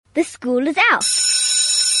The school is out,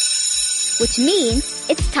 which means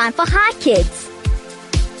it's time for Hi Kids.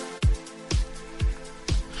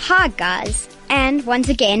 Hi guys, and once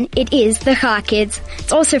again, it is the Hi Kids.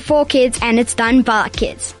 It's also for kids and it's done by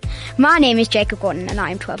kids. My name is Jacob Gordon and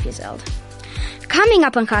I am 12 years old. Coming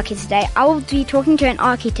up on Hi Kids today, I will be talking to an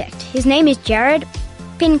architect. His name is Jared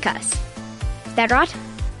Pincus. Is that right?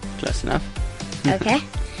 Close enough. Okay.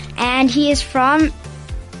 And he is from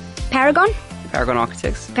Paragon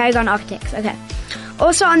Architects. Paragon Architects, okay.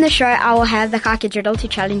 Also on the show, I will have the Hi Kids riddle to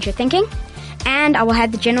challenge your thinking, and I will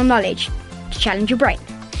have the general knowledge to challenge your brain.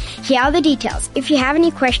 Here are the details. If you have any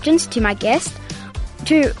questions to my guest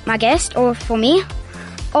or for me,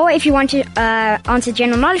 or if you want to answer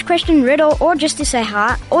general knowledge question, riddle, or just to say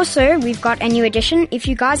hi. Also, we've got a new addition. If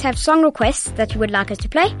you guys have song requests that you would like us to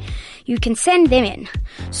play, you can send them in.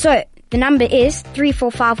 So, the number is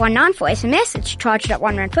 34519 for SMS. It's charged at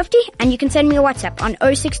R1.50, and you can send me a WhatsApp on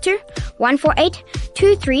 062 148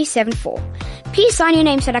 2374. Please sign your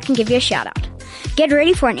name so that I can give you a shout out. Get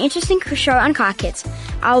ready for an interesting show on Hi Kids.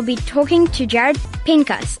 I'll be talking to Jared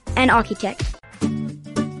Pincus, an architect.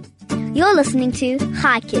 You're listening to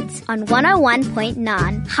Hi Kids on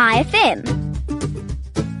 101.9 Hi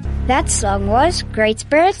FM. That song was Great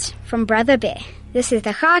Spirits from Brother Bear. This is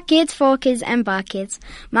the Hi Kids, for kids and by kids.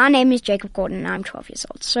 My name is Jacob Gordon and I'm 12 years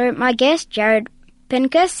old. So my guest, Jared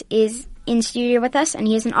Pincus, is in studio with us and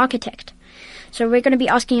he is an architect. So we're going to be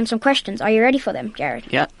asking him some questions. Are you ready for them, Jared?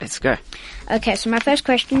 Yeah, let's go. Okay, so my first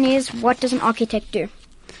question is, what does an architect do?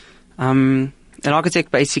 An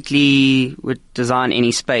architect basically would design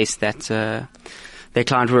any space that their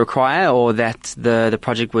client would require or that the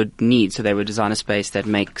project would need. So they would design a space that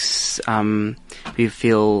makes you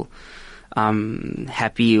feel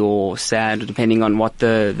happy or sad, depending on what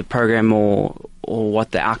the program or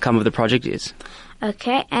what the outcome of the project is.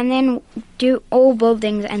 Okay, and then do all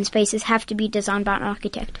buildings and spaces have to be designed by an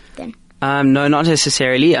architect then? No, not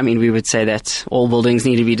necessarily. I mean, we would say that all buildings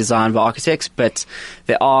need to be designed by architects, but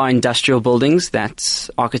there are industrial buildings that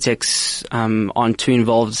architects aren't too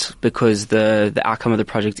involved because the outcome of the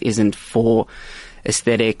project isn't for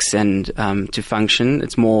aesthetics and to function.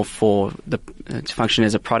 It's more for to function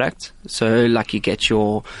as a product. So, like you get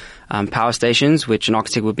your power stations, which an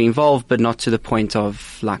architect would be involved, but not to the point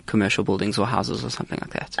of like commercial buildings or houses or something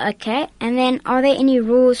like that. Okay, and then are there any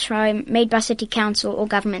rules made by city council or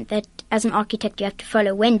government that as an architect you have to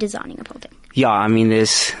follow when designing a building? Yeah, I mean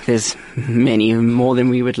there's many more than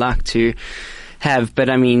we would like to have, but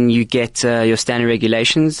I mean you get your standard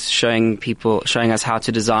regulations showing us how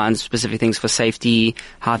to design specific things for safety,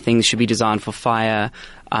 how things should be designed for fire.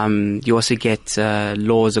 You also get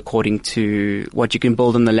laws according to what you can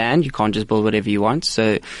build on the land. You can't just build whatever you want.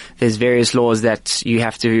 So there's various laws that you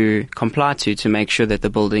have to comply to make sure that the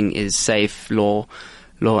building is safe,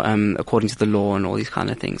 according to the law and all these kind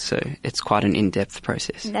of things. So it's quite an in-depth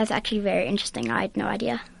process. That's actually very interesting. I had no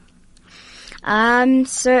idea.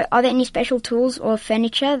 So are there any special tools or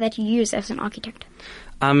furniture that you use as an architect?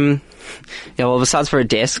 Yeah, well, besides for a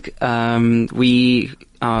desk, we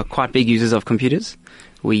are quite big users of computers.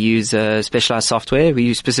 We use specialized software.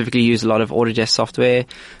 We specifically use a lot of Autodesk software.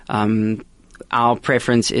 Our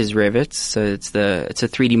preference is Revit, so it's a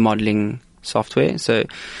 3D modeling software. So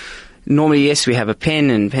normally, yes, we have a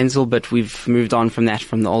pen and pencil, but we've moved on from that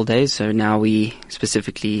from the old days. So now we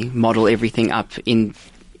specifically model everything up in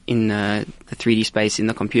the 3D space in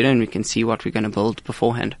the computer, and we can see what we're going to build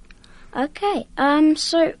beforehand. Okay.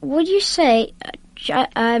 So would you say,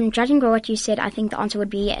 judging by what you said, I think the answer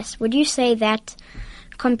would be yes. Would you say that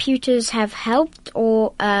computers have helped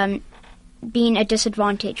or been a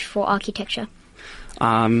disadvantage for architecture?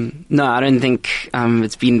 No, I don't think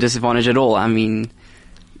it's been a disadvantage at all. I mean,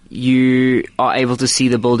 you are able to see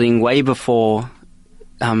the building way before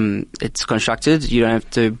it's constructed. You don't have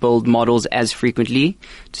to build models as frequently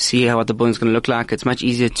to see what the building's going to look like. It's much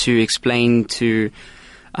easier to explain to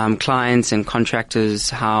clients and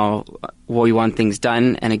contractors what we want things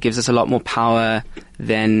done, and it gives us a lot more power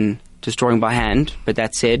than just drawing by hand. But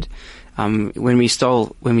that said, when we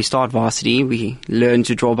start varsity, we learn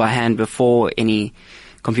to draw by hand before any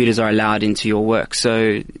computers are allowed into your work.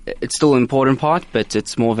 So it's still an important part, but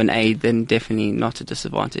it's more of an aid than definitely not a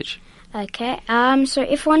disadvantage. Okay. So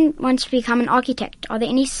if one wants to become an architect, are there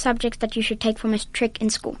any subjects that you should take from a trick in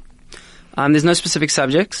school? There's no specific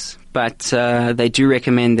subjects, but they do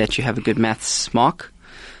recommend that you have a good maths mark.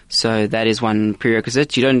 So that is one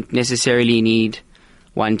prerequisite. You don't necessarily need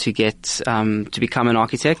one to get to become an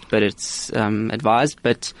architect, but it's advised.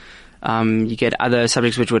 But you get other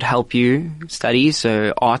subjects which would help you study.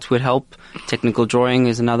 So art would help. Technical drawing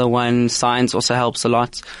is another one. Science also helps a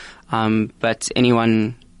lot. But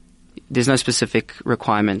anyone there's no specific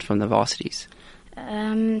requirement from the varsities.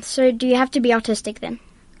 So do you have to be artistic then?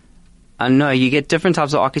 No, you get different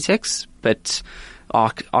types of architects, but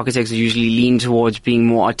architects usually lean towards being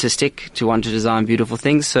more artistic, to want to design beautiful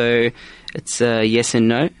things, so it's yes and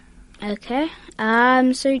no. Okay.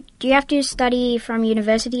 So do you have to study from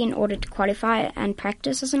university in order to qualify and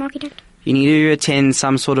practice as an architect? You need to attend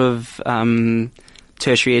some sort of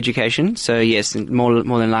tertiary education, so yes, more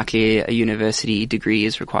than likely a university degree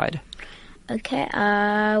is required. Okay.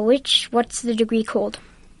 What's the degree called?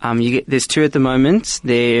 There's two at the moment.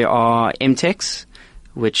 There are MTechs,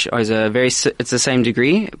 which is it's the same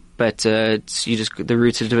degree, but the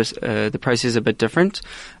route of the process is a bit different.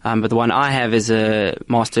 But the one I have is a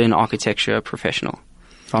Master in Architecture Professional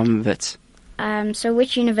from WITS. So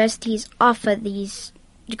which universities offer these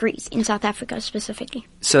degrees in South Africa specifically?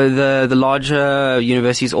 So the larger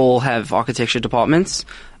universities all have architecture departments.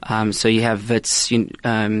 So you have WITS,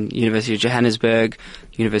 University of Johannesburg,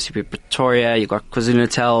 University of Pretoria, you've got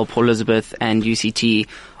KwaZulu-Natal, Port Elizabeth, and UCT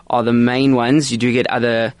are the main ones. You do get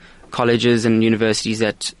other colleges and universities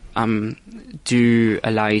that do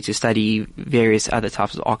allow you to study various other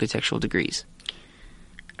types of architectural degrees.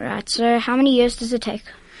 Right, so how many years does it take?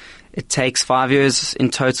 It takes 5 years in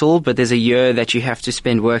total, but there's a year that you have to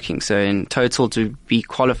spend working. So in total, to be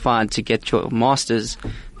qualified to get your master's,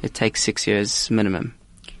 it takes 6 years minimum.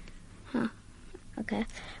 Huh. Okay.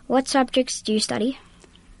 What subjects do you study?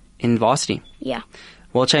 In varsity? Yeah.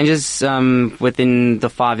 Well, it changes within the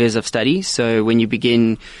 5 years of study. So when you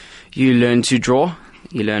begin, you learn to draw.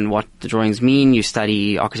 You learn what the drawings mean. You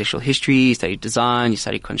study architectural history, you study design, you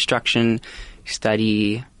study construction, you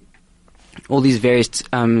study all these various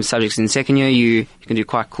subjects. In second year, you can do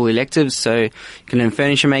quite cool electives. So you can learn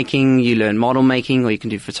furniture making, you learn model making, or you can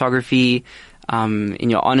do photography. In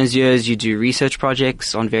your honours years, you do research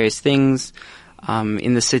projects on various things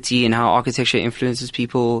in the city and how architecture influences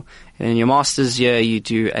people. And in your master's year, you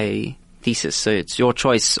do a thesis. So it's your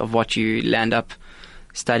choice of what you land up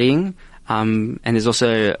studying. And there's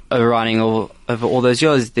also overriding over all those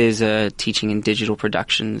years, there's teaching in digital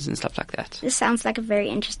productions and stuff like that. This sounds like a very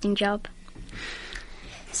interesting job.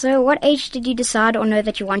 So what age did you decide or know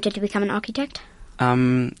that you wanted to become an architect?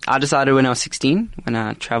 I decided when I was 16, when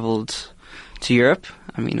I travelled to Europe.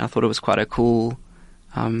 I mean, I thought it was quite a cool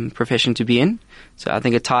profession to be in. So I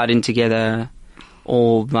think it tied in together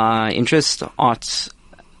all my interests,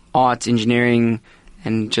 art, engineering,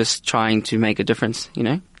 and just trying to make a difference,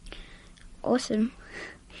 Awesome.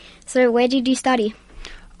 So where did you study?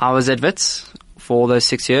 I was at WITS for all those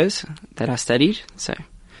 6 years that I studied, so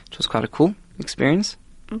it was quite a cool experience.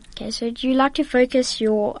 Okay, so do you like to focus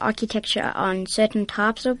your architecture on certain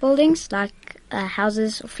types of buildings, like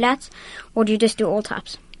houses or flats, or do you just do all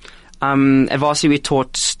types? At varsity we're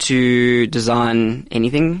taught to design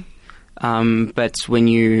anything, but when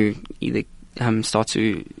you either start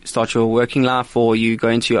your working life or you go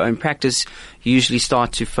into your own practice, you usually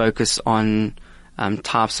start to focus on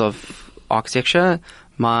types of architecture.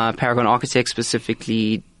 My Paragon architect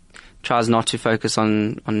specifically tries not to focus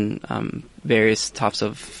on various types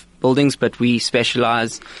of buildings, but we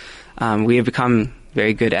specialize. We have become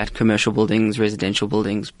very good at commercial buildings, residential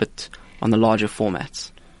buildings, but on the larger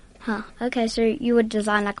formats. Huh. Okay, so you would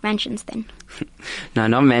design like mansions then? No,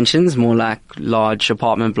 not mansions, more like large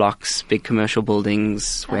apartment blocks, big commercial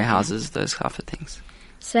buildings, warehouses, those type of things.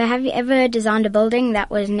 So have you ever designed a building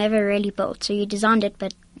that was never really built? So you designed it,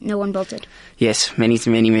 but no one built it? Yes, many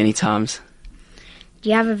times. Do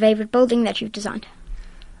you have a favorite building that you've designed?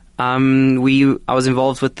 I was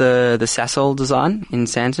involved with the Sasol design in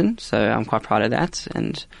Sandton, so I'm quite proud of that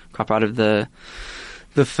and quite proud of the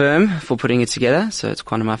firm for putting it together. So it's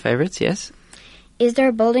one of my favorites, yes. Is there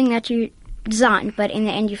a building that you designed, but in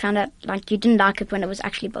the end you found out like you didn't like it when it was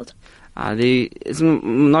actually built? It's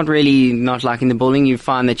not really not liking the building. You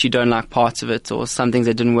find that you don't like parts of it or some things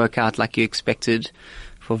that didn't work out like you expected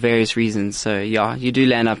for various reasons. So yeah, you do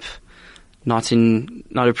land up not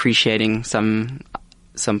appreciating some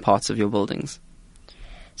parts of your buildings.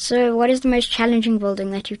 So what is the most challenging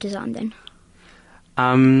building that you've designed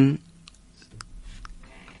then?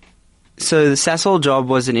 So the Sasol job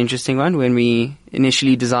was an interesting one when we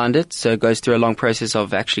initially designed it. So it goes through a long process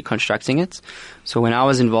of actually constructing it. So when I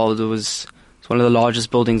was involved, it's one of the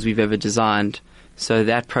largest buildings we've ever designed. So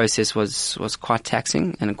that process was quite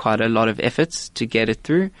taxing and quite a lot of efforts to get it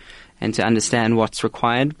through and to understand what's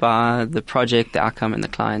required by the project, the outcome, and the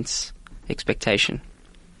client's expectation.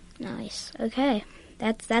 Nice. Okay.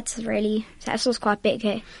 Sasol's quite big,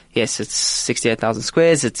 hey? Yes, it's 68,000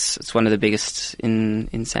 squares. It's one of the biggest in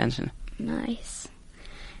Sandton. Nice.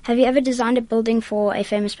 Have you ever designed a building for a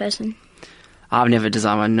famous person? I've never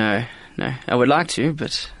designed one, no. I would like to,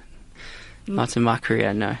 but not in my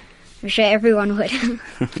career, no. I'm sure everyone would.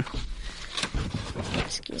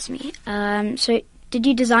 Excuse me. So, did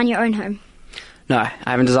you design your own home? No, I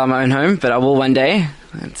haven't designed my own home, but I will one day.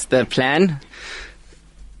 That's the plan.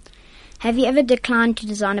 Have you ever declined to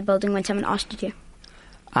design a building when someone asked you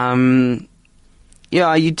to?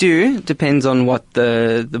 Yeah, you do. Depends on what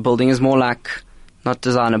the building is. More like not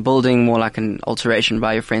design a building, more like an alteration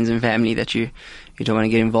by your friends and family that you don't want to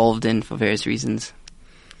get involved in for various reasons.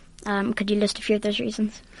 Could you list a few of those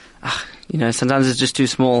reasons? Sometimes it's just too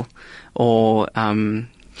small, or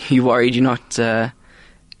you're worried you're not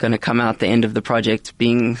going to come out the end of the project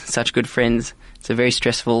being such good friends. It's a very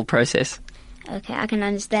stressful process. Okay, I can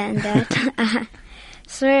understand that.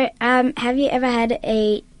 So, have you ever had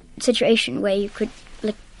a situation where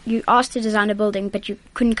you asked to design a building, but you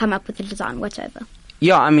couldn't come up with a design whatsoever?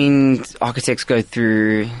 Yeah, I mean, architects go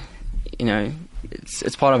through,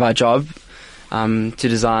 it's part of our job to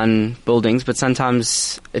design buildings, but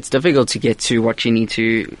sometimes it's difficult to get to what you need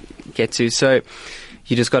to get to. So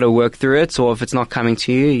you just got to work through it, or if it's not coming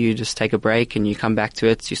to you, you just take a break and you come back to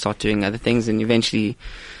it. You start doing other things, and eventually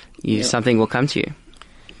something will come to you.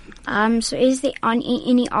 So is there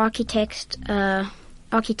any architect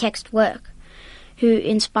work who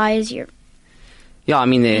inspires you? Yeah, I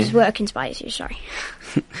mean, his work inspires you, sorry.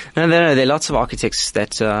 No, there are lots of architects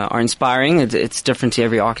that are inspiring. It's different to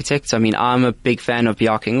every architect. I mean, I'm a big fan of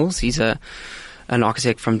Bjarke Ingels. He's an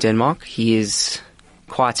architect from Denmark. He is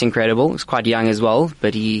quite incredible. He's quite young as well,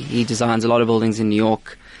 but he designs a lot of buildings in New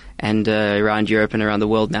York and around Europe and around the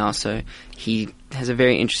world now. So he has a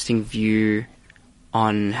very interesting view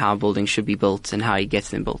on how buildings should be built and how he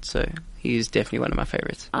gets them built. So he's definitely one of my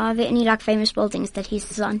favorites. Are there any famous buildings that he's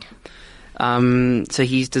designed? So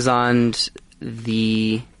he's designed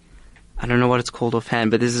I don't know what it's called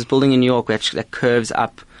offhand, but there's this building in New York that curves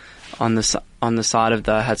up on the side of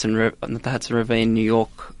the Hudson River in New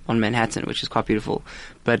York on Manhattan, which is quite beautiful.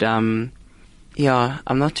 But yeah,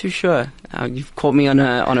 I'm not too sure. You've caught me on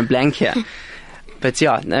a blank here. But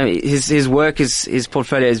yeah, no, his work his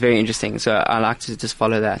portfolio is very interesting. So I like to just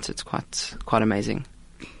follow that. It's quite amazing.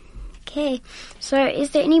 Okay, so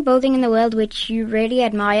is there any building in the world which you really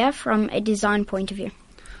admire from a design point of view?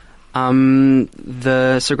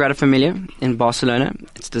 The Sagrada Familia in Barcelona.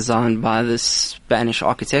 It's designed by this Spanish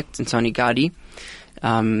architect, Antoni Gaudí.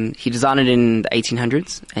 He designed it in the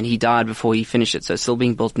 1800s, and he died before he finished it, so it's still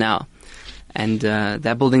being built now. And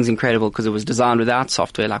that building's incredible because it was designed without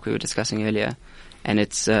software, like we were discussing earlier. And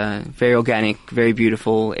it's very organic, very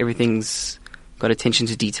beautiful. Everything's got attention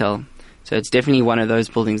to detail. So it's definitely one of those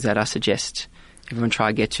buildings that I suggest everyone try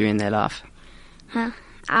to get to in their life.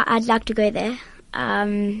 I'd like to go there.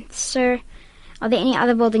 So are there any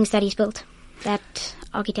other buildings that he's built, that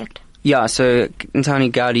architect? Yeah, so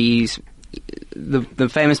Antoni Gaudí's, the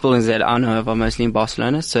famous buildings that I know of are mostly in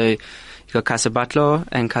Barcelona. So you've got Casa Batlló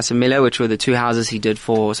and Casa Milà, which were the two houses he did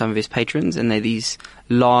for some of his patrons. And they're these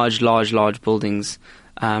large buildings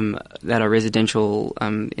that are residential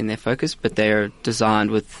in their focus, but they're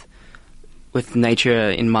designed with nature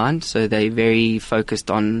in mind, so they're very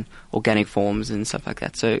focused on organic forms and stuff like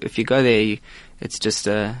that. So if you go there, it's just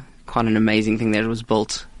quite an amazing thing that it was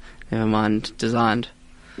built, never mind designed.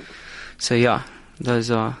 So yeah,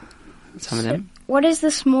 those are some of them. What is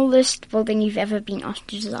the smallest building you've ever been asked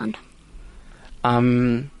to design?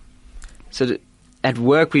 At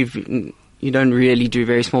work, you don't really do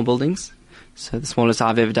very small buildings. So the smallest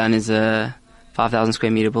I've ever done is a 5,000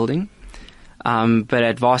 square meter building. But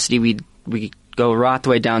at Varsity, we go right the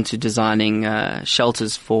way down to designing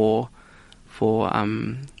shelters for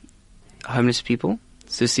homeless people,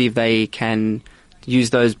 to see if they can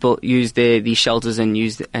use these shelters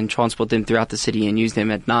and transport them throughout the city and use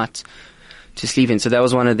them at night to sleep in. So that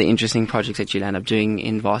was one of the interesting projects that you'll end up doing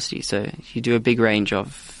in Varsity. So you do a big range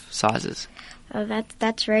of sizes. Oh,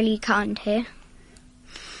 that's really kind here.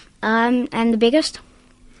 And the biggest?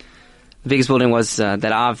 The biggest building was that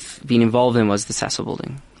I've been involved in was the Sassel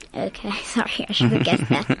building. Okay, sorry, I should have guessed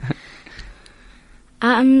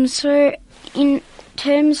that. So in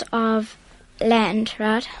terms of land,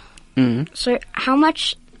 right? Mm-hmm. So how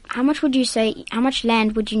much would you say, how much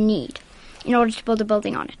land would you need in order to build a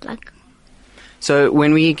building on it? So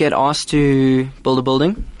when we get asked to build a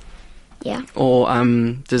building, yeah, or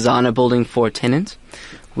design a building for a tenant,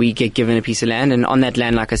 we get given a piece of land, and on that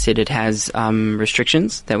land, like I said, it has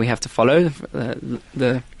restrictions that we have to follow.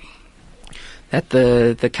 That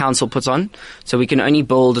the council puts on. So we can only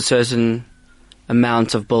build a certain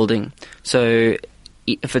amount of building. So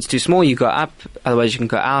if it's too small, you go up, otherwise you can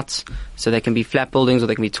go out. So they can be flat buildings or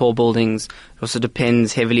they can be tall buildings. It also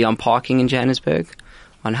depends heavily on parking in Johannesburg.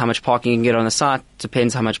 on how much parking you can get on the site.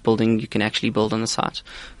 Depends how much building you can actually build on the site.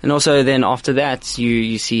 And also then after that,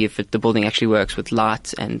 you see if the building actually works with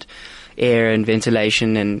light and air and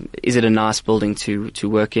ventilation, and is it a nice building to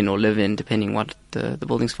work in or live in, depending what the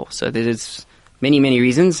building's for. So there's many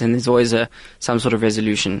reasons, and there's always some sort of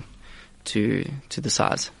resolution to the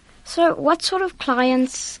size. So what sort of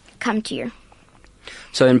clients come to you?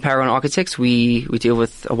 So in Paragon Architects, we deal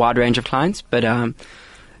with a wide range of clients, but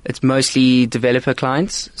it's mostly developer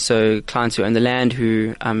clients, so clients who own the land,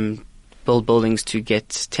 who build buildings to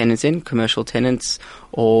get tenants in, commercial tenants,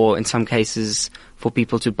 or in some cases for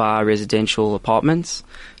people to buy residential apartments.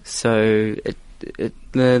 So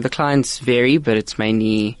the clients vary, but it's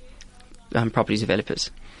mainly property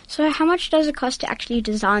developers. So how much does it cost to actually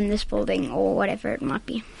design this building or whatever it might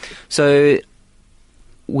be? So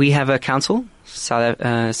we have a council,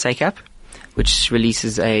 SACAP, which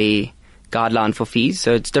releases a guideline for fees.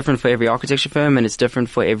 So it's different for every architecture firm and it's different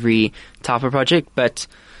for every type of project, but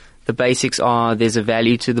the basics are there's a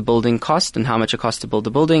value to the building cost and how much it costs to build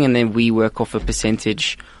the building, and then we work off a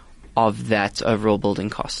percentage of that overall building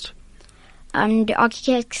cost. Do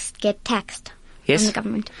architects get taxed Yes. from the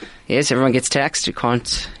government? Yes, everyone gets taxed. You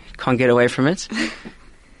can't get away from it.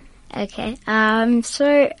 Okay.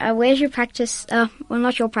 So where's your practice, well,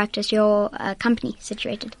 not your practice, your company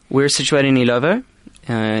situated? We're situated in Ilovo,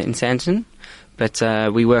 in Sandton, but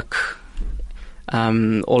we work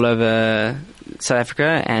all over South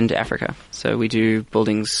Africa and Africa. So we do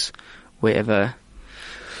buildings wherever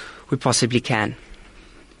we possibly can.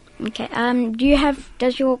 Okay.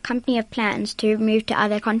 Does your company have plans to move to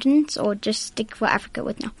other continents, or just stick for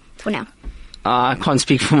Africa for now? I can't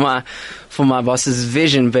speak for my boss's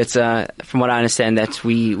vision, but from what I understand, that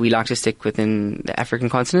we like to stick within the African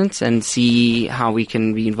continent and see how we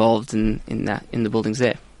can be involved in the buildings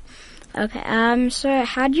there. Okay. So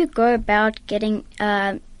how do you go about getting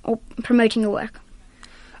or promoting your work?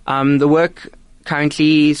 The work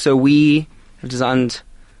currently, so we have designed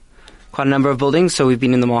quite a number of buildings, so we've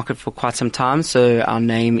been in the market for quite some time, so our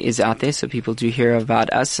name is out there, so people do hear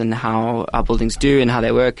about us and how our buildings do and how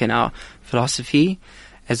they work and our philosophy,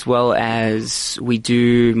 as well as we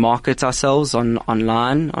do market ourselves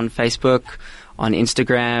online, on Facebook, on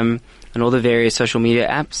Instagram, and all the various social media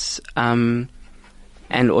apps.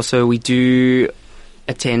 And also we do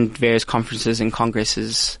attend various conferences and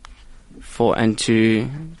congresses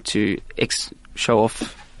to show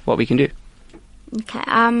off what we can do. Okay,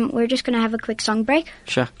 we're just going to have a quick song break.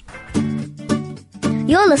 Sure.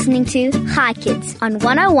 You're listening to Hi Kids on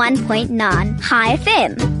 101.9 Hi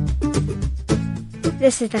FM.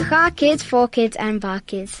 This is the Hi Kids, for Kids and by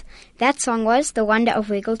Kids. That song was The Wonder of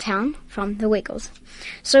Wiggletown from The Wiggles.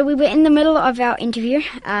 So we were in the middle of our interview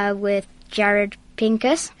with Jared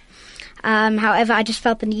Pincus. However, I just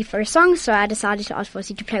felt the need for a song, so I decided to ask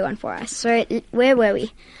Fossey to play one for us. So where were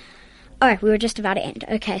we? Oh, we were just about to end.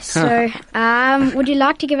 Okay, so would you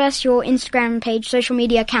like to give us your Instagram page, social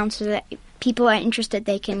media accounts, so that people are interested,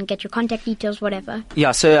 they can get your contact details, whatever?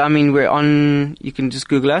 Yeah, so, I mean, we're on, you can just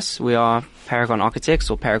Google us. We are Paragon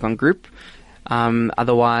Architects or Paragon Group.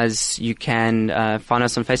 Otherwise, you can find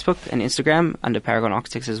us on Facebook and Instagram under Paragon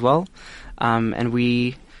Architects as well. And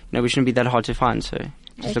we shouldn't be that hard to find, so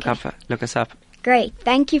just look us up. Great.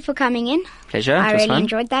 Thank you for coming in. Pleasure. I really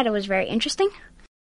enjoyed that. It was very interesting.